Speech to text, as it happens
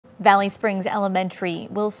Valley Springs Elementary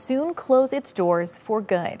will soon close its doors for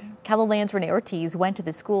good. KELOLAND's Renee Ortiz went to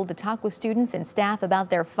the school to talk with students and staff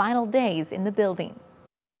about their final days in the building.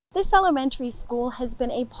 This elementary school has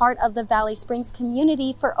been a part of the Valley Springs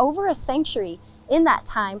community for over a century. In that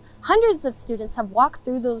time, hundreds of students have walked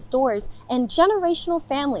through those doors, and generational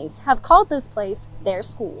families have called this place their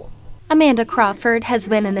school. Amanda Crawford has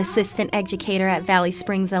been an assistant educator at Valley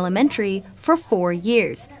Springs Elementary for 4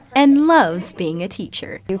 years and loves being a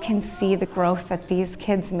teacher. You can see the growth that these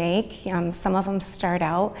kids make. Some of them start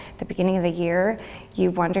out at the beginning of the year.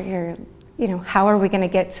 You wonder, how are we going to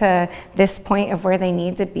get to this point of where they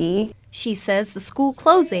need to be? She says the school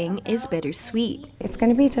closing is bittersweet. It's going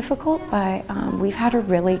to be difficult, but we've had a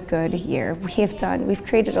really good year. We've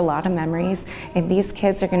created a lot of memories, and these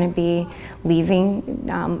kids are going to be leaving,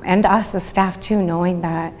 and us as staff too, knowing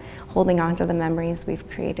that, holding on to the memories we've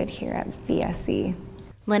created here at VSE.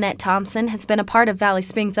 Lynette Thompson has been a part of Valley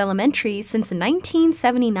Springs Elementary since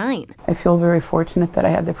 1979. I feel very fortunate that I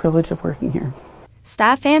had the privilege of working here.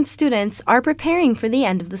 Staff and students are preparing for the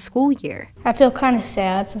end of the school year. I feel kind of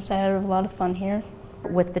sad since I had a lot of fun here.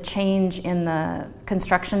 With the change in the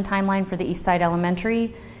construction timeline for the East Side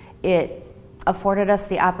Elementary, it afforded us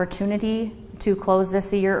the opportunity to close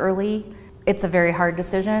this a year early. It's a very hard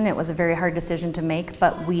decision. It was a very hard decision to make,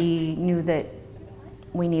 but we knew that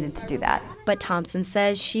we needed to do that. But Thompson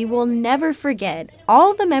says she will never forget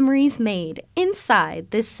all the memories made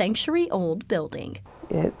inside this century-old building.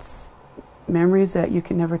 It's memories that you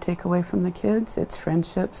can never take away from the kids. It's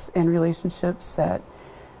friendships and relationships that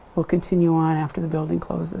will continue on after the building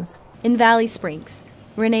closes. In Valley Springs,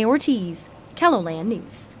 Renee Ortiz, KELOLAND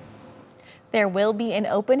News. There will be an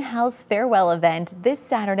open house farewell event this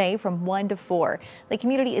Saturday from 1 to 4. The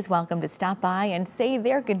community is welcome to stop by and say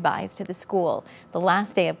their goodbyes to the school. The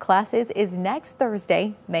last day of classes is next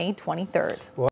Thursday, May 23rd.